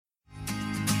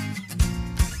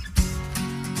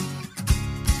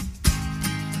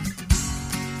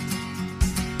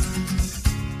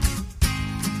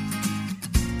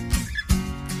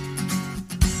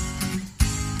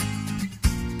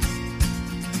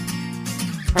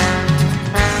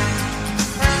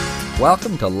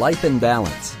Welcome to Life in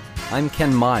Balance. I'm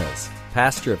Ken Miles,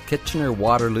 pastor of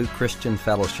Kitchener-Waterloo Christian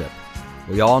Fellowship.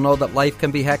 We all know that life can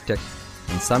be hectic,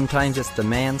 and sometimes its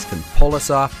demands can pull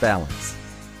us off balance.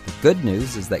 The good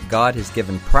news is that God has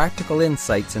given practical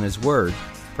insights in His Word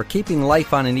for keeping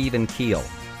life on an even keel,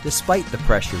 despite the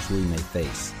pressures we may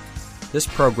face. This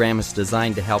program is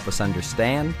designed to help us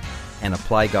understand and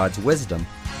apply God's wisdom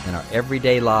in our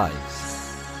everyday lives.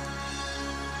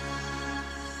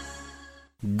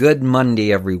 Good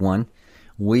Monday, everyone.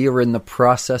 We are in the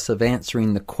process of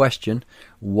answering the question,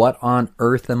 what on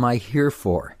earth am I here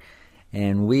for?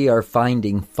 And we are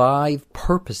finding 5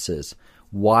 purposes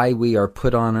why we are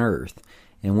put on earth.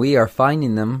 And we are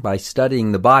finding them by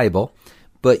studying the Bible,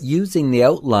 but using the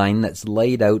outline that's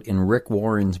laid out in Rick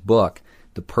Warren's book,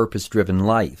 The Purpose-Driven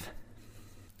Life.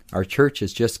 Our church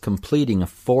is just completing a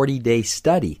 40-day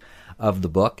study of the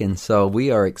book, and so we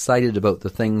are excited about the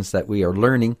things that we are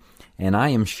learning, and I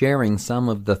am sharing some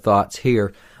of the thoughts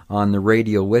here on the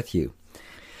radio with you.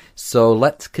 So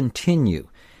let's continue.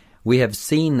 We have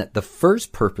seen that the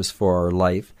first purpose for our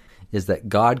life is that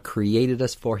God created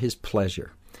us for His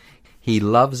pleasure. He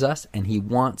loves us and He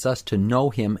wants us to know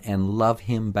Him and love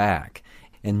Him back.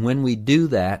 And when we do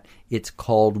that, it's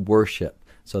called worship.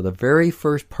 So the very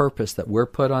first purpose that we're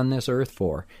put on this earth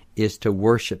for is to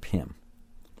worship Him.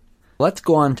 Let's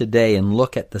go on today and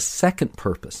look at the second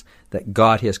purpose that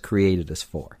God has created us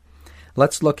for.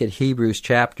 Let's look at Hebrews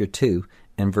chapter 2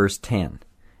 and verse 10.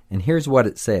 And here's what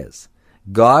it says.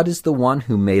 God is the one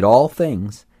who made all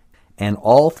things, and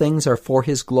all things are for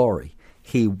His glory.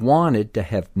 He wanted to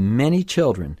have many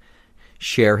children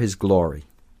share His glory.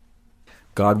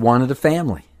 God wanted a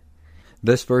family.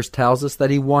 This verse tells us that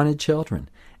He wanted children,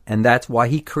 and that's why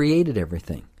He created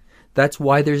everything. That's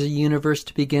why there's a universe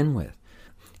to begin with.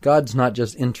 God's not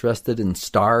just interested in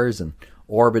stars and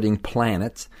orbiting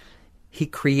planets. He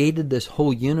created this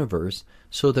whole universe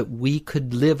so that we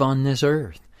could live on this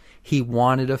earth. He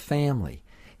wanted a family.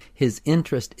 His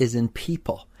interest is in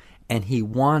people, and He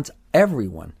wants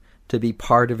everyone to be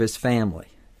part of His family.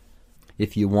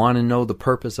 If you want to know the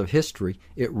purpose of history,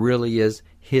 it really is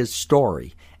His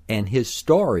story, and His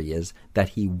story is that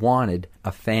He wanted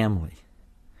a family.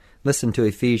 Listen to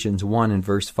Ephesians 1 and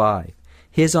verse 5.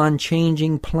 His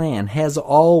unchanging plan has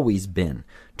always been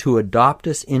to adopt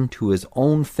us into His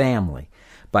own family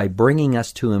by bringing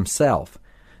us to Himself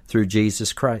through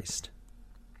Jesus Christ.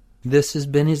 This has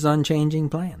been His unchanging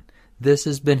plan. This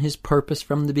has been His purpose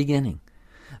from the beginning,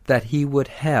 that He would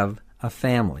have a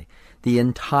family. The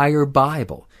entire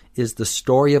Bible is the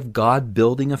story of God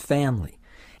building a family,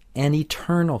 an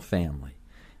eternal family.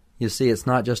 You see, it's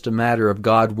not just a matter of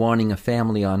God wanting a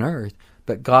family on earth,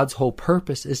 but God's whole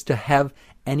purpose is to have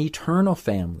an eternal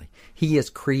family. He has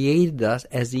created us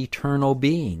as eternal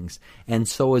beings. And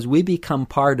so as we become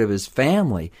part of His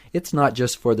family, it's not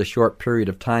just for the short period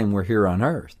of time we're here on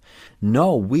earth.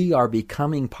 No, we are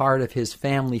becoming part of His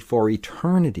family for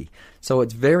eternity. So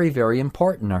it's very, very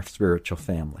important, our spiritual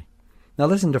family. Now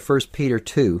listen to 1 Peter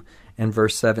 2 and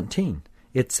verse 17.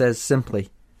 It says simply,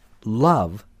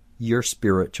 love your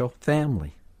spiritual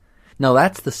family. Now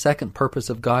that's the second purpose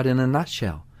of God in a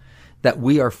nutshell, that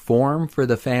we are formed for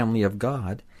the family of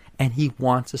God, and He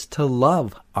wants us to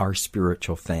love our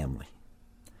spiritual family.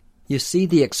 You see,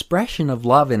 the expression of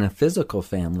love in a physical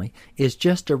family is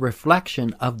just a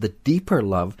reflection of the deeper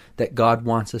love that God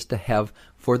wants us to have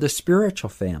for the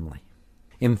spiritual family.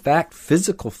 In fact,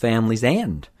 physical families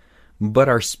end, but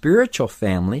our spiritual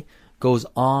family goes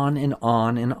on and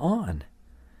on and on.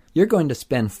 You're going to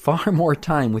spend far more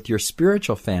time with your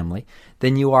spiritual family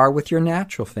than you are with your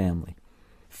natural family.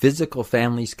 Physical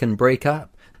families can break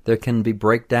up. There can be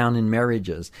breakdown in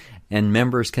marriages, and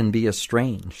members can be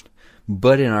estranged.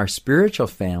 But in our spiritual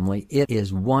family, it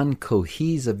is one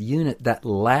cohesive unit that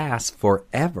lasts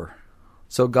forever.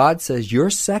 So God says your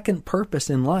second purpose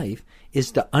in life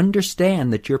is to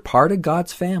understand that you're part of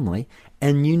God's family,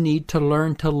 and you need to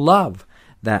learn to love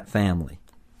that family.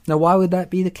 Now, why would that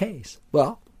be the case?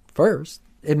 Well, first,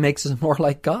 it makes us more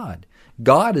like God.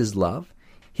 God is love.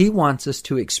 He wants us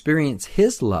to experience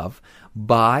His love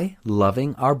by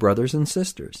loving our brothers and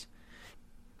sisters.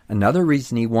 Another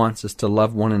reason He wants us to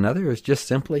love one another is just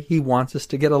simply He wants us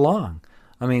to get along.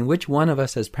 I mean, which one of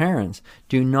us as parents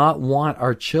do not want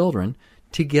our children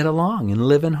to get along and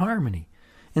live in harmony?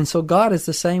 And so God is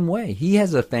the same way. He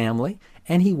has a family,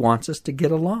 and He wants us to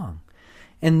get along.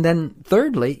 And then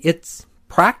thirdly, it's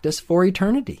practice for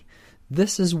eternity.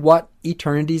 This is what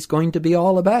eternity is going to be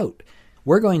all about.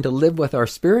 We're going to live with our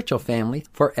spiritual family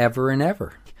forever and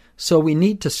ever. So we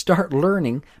need to start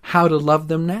learning how to love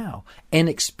them now and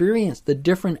experience the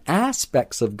different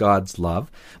aspects of God's love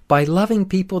by loving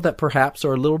people that perhaps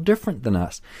are a little different than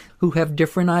us, who have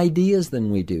different ideas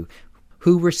than we do,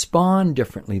 who respond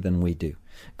differently than we do.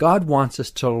 God wants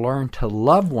us to learn to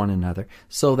love one another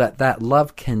so that that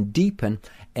love can deepen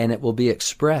and it will be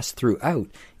expressed throughout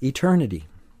eternity.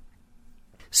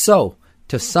 So,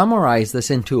 to summarize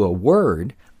this into a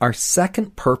word, our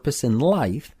second purpose in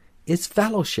life is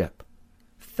fellowship.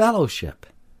 Fellowship.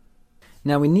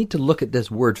 Now we need to look at this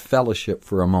word fellowship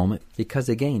for a moment because,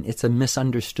 again, it's a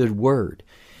misunderstood word.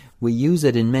 We use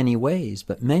it in many ways,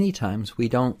 but many times we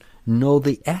don't know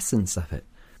the essence of it.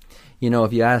 You know,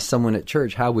 if you ask someone at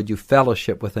church, how would you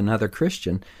fellowship with another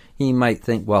Christian? He might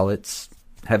think, well, it's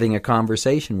having a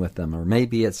conversation with them, or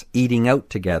maybe it's eating out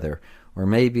together, or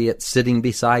maybe it's sitting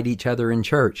beside each other in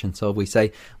church. And so we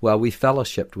say, well, we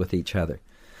fellowshipped with each other.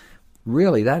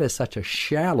 Really, that is such a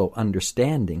shallow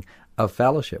understanding of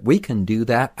fellowship. We can do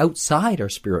that outside our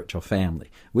spiritual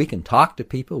family. We can talk to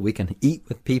people, we can eat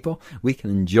with people, we can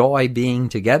enjoy being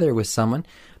together with someone,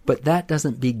 but that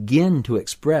doesn't begin to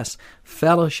express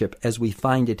fellowship as we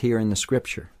find it here in the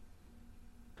Scripture.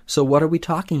 So what are we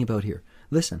talking about here?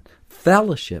 Listen,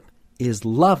 fellowship is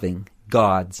loving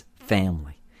God's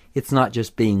family. It's not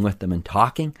just being with them and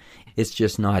talking. It's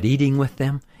just not eating with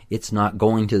them. It's not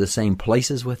going to the same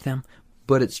places with them.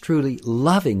 But it's truly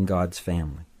loving God's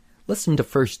family. Listen to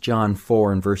 1 John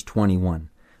 4 and verse 21.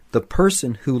 The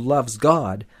person who loves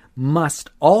God must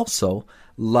also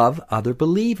love other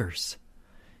believers.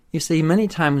 You see, many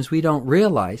times we don't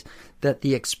realize that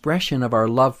the expression of our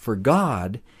love for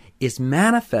God is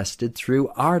manifested through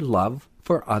our love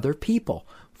for other people,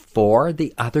 for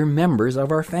the other members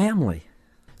of our family.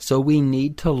 So we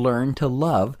need to learn to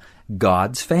love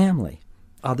God's family,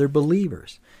 other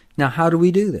believers. Now, how do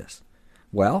we do this?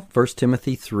 Well, 1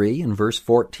 Timothy 3 and verse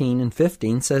 14 and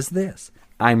 15 says this,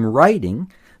 I'm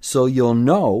writing so you'll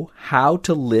know how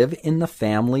to live in the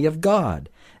family of God.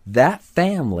 That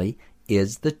family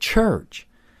is the church.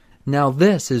 Now,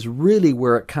 this is really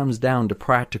where it comes down to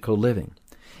practical living.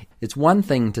 It's one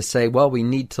thing to say, well, we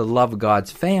need to love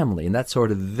God's family, and that's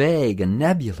sort of vague and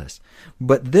nebulous.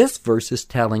 But this verse is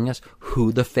telling us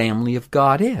who the family of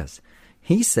God is.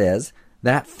 He says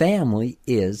that family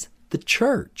is the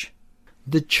church.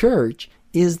 The church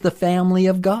is the family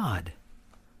of God.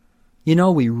 You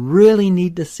know, we really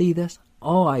need to see this.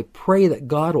 Oh, I pray that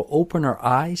God will open our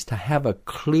eyes to have a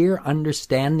clear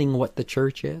understanding what the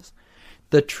church is.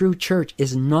 The true church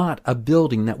is not a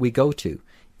building that we go to,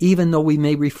 even though we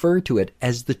may refer to it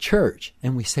as the church,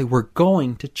 and we say we're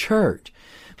going to church.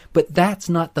 But that's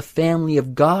not the family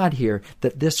of God here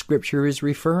that this scripture is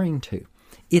referring to.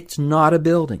 It's not a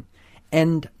building,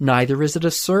 and neither is it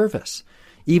a service,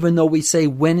 even though we say,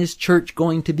 when is church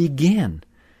going to begin?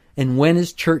 And when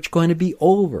is church going to be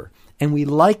over? And we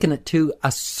liken it to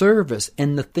a service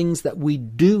and the things that we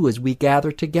do as we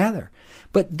gather together.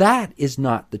 But that is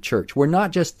not the church. We're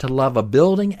not just to love a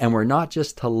building, and we're not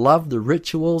just to love the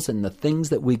rituals and the things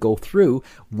that we go through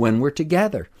when we're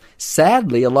together.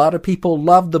 Sadly, a lot of people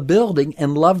love the building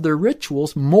and love the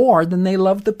rituals more than they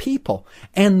love the people.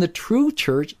 And the true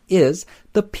church is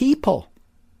the people.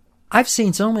 I've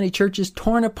seen so many churches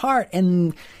torn apart,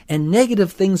 and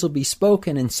negative things will be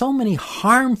spoken, and so many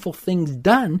harmful things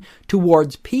done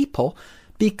towards people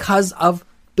because of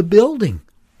the building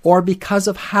or because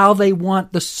of how they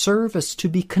want the service to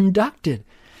be conducted.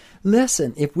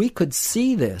 Listen, if we could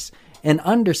see this and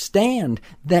understand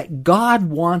that God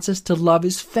wants us to love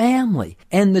His family,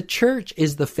 and the church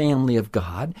is the family of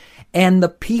God, and the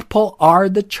people are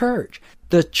the church.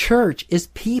 The church is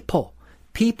people.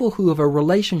 People who have a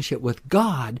relationship with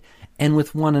God and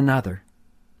with one another.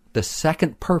 The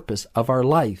second purpose of our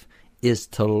life is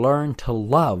to learn to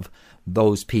love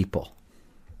those people.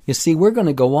 You see, we're going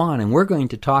to go on and we're going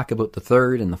to talk about the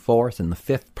third and the fourth and the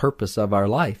fifth purpose of our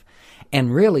life.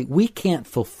 And really, we can't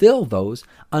fulfill those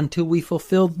until we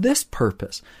fulfill this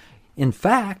purpose. In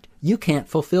fact, you can't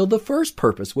fulfill the first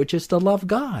purpose, which is to love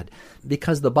God.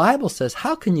 Because the Bible says,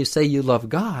 how can you say you love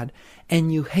God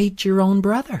and you hate your own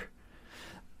brother?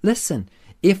 Listen,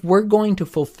 if we're going to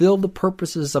fulfill the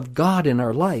purposes of God in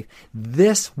our life,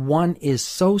 this one is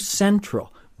so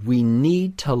central. We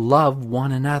need to love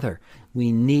one another.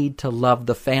 We need to love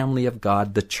the family of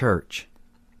God, the church.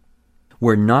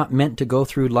 We're not meant to go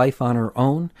through life on our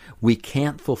own. We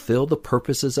can't fulfill the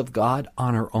purposes of God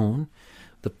on our own.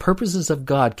 The purposes of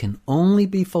God can only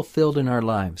be fulfilled in our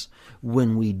lives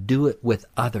when we do it with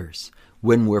others,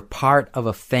 when we're part of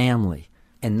a family.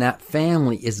 And that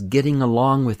family is getting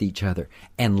along with each other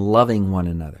and loving one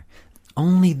another.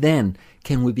 Only then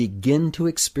can we begin to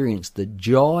experience the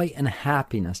joy and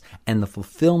happiness and the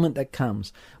fulfillment that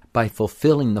comes by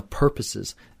fulfilling the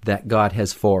purposes that God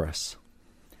has for us.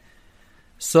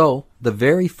 So, the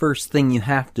very first thing you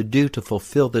have to do to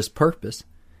fulfill this purpose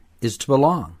is to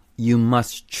belong. You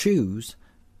must choose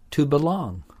to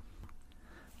belong.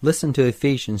 Listen to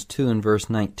Ephesians 2 and verse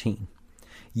 19.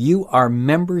 You are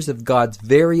members of God's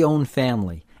very own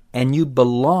family, and you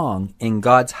belong in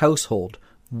God's household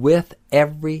with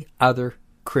every other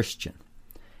Christian.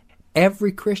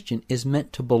 Every Christian is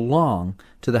meant to belong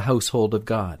to the household of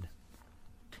God.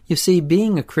 You see,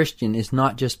 being a Christian is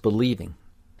not just believing.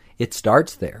 It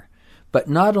starts there. But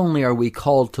not only are we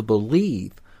called to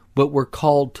believe, but we're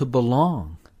called to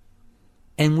belong.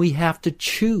 And we have to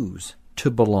choose to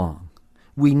belong.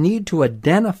 We need to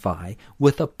identify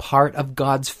with a part of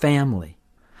God's family.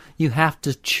 You have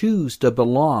to choose to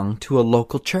belong to a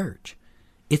local church.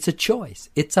 It's a choice.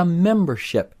 It's a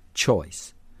membership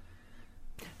choice.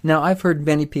 Now, I've heard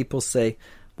many people say,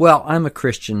 well, I'm a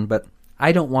Christian, but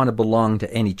I don't want to belong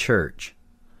to any church.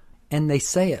 And they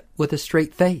say it with a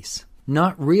straight face,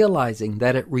 not realizing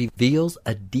that it reveals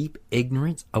a deep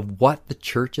ignorance of what the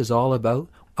church is all about,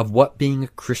 of what being a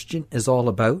Christian is all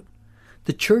about.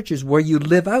 The church is where you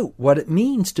live out what it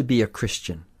means to be a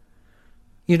Christian.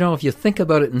 You know, if you think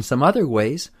about it in some other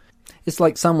ways, it's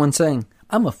like someone saying,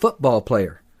 I'm a football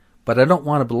player, but I don't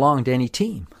want to belong to any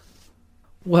team.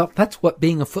 Well, that's what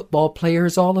being a football player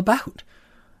is all about.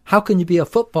 How can you be a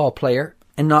football player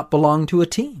and not belong to a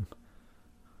team?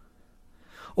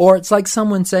 Or it's like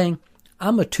someone saying,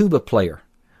 I'm a tuba player,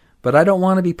 but I don't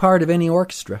want to be part of any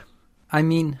orchestra. I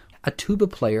mean, a tuba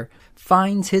player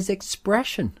finds his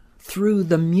expression through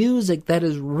the music that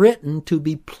is written to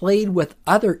be played with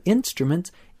other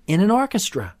instruments in an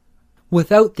orchestra.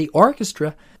 Without the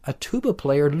orchestra, a tuba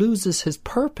player loses his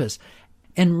purpose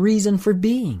and reason for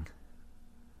being.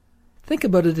 Think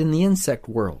about it in the insect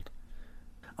world.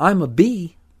 I'm a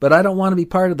bee, but I don't want to be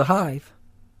part of the hive.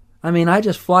 I mean, I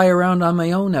just fly around on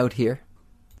my own out here.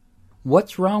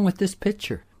 What's wrong with this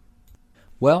picture?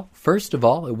 Well, first of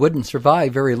all, it wouldn't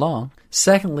survive very long.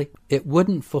 Secondly, it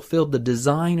wouldn't fulfill the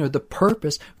design or the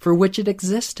purpose for which it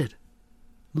existed.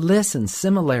 Listen,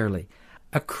 similarly,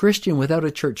 a Christian without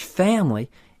a church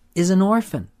family is an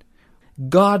orphan.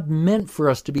 God meant for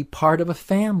us to be part of a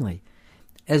family.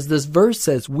 As this verse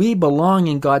says, we belong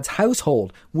in God's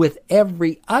household with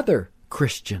every other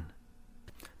Christian.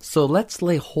 So let's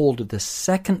lay hold of the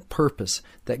second purpose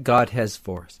that God has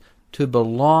for us, to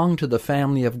belong to the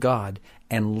family of God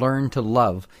and learn to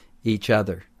love each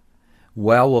other.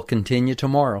 Well, we'll continue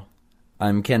tomorrow.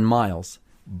 I'm Ken Miles.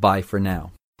 Bye for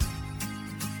now.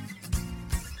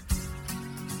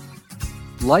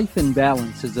 Life in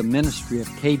Balance is a ministry of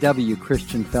KW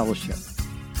Christian Fellowship.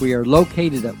 We are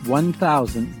located at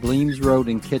 1000 Bleams Road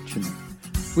in Kitchener.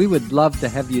 We would love to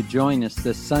have you join us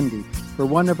this Sunday for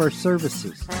one of our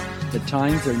services. The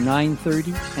times are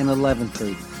 9:30 and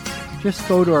 11:30. Just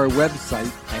go to our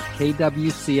website at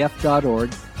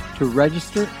kwcf.org to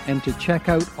register and to check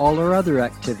out all our other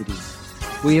activities.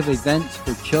 We have events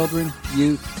for children,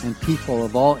 youth, and people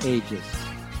of all ages.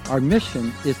 Our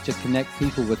mission is to connect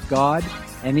people with God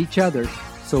and each other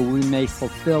so we may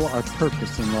fulfill our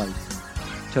purpose in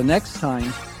life. Till next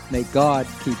time, may God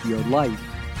keep your life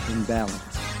in balance.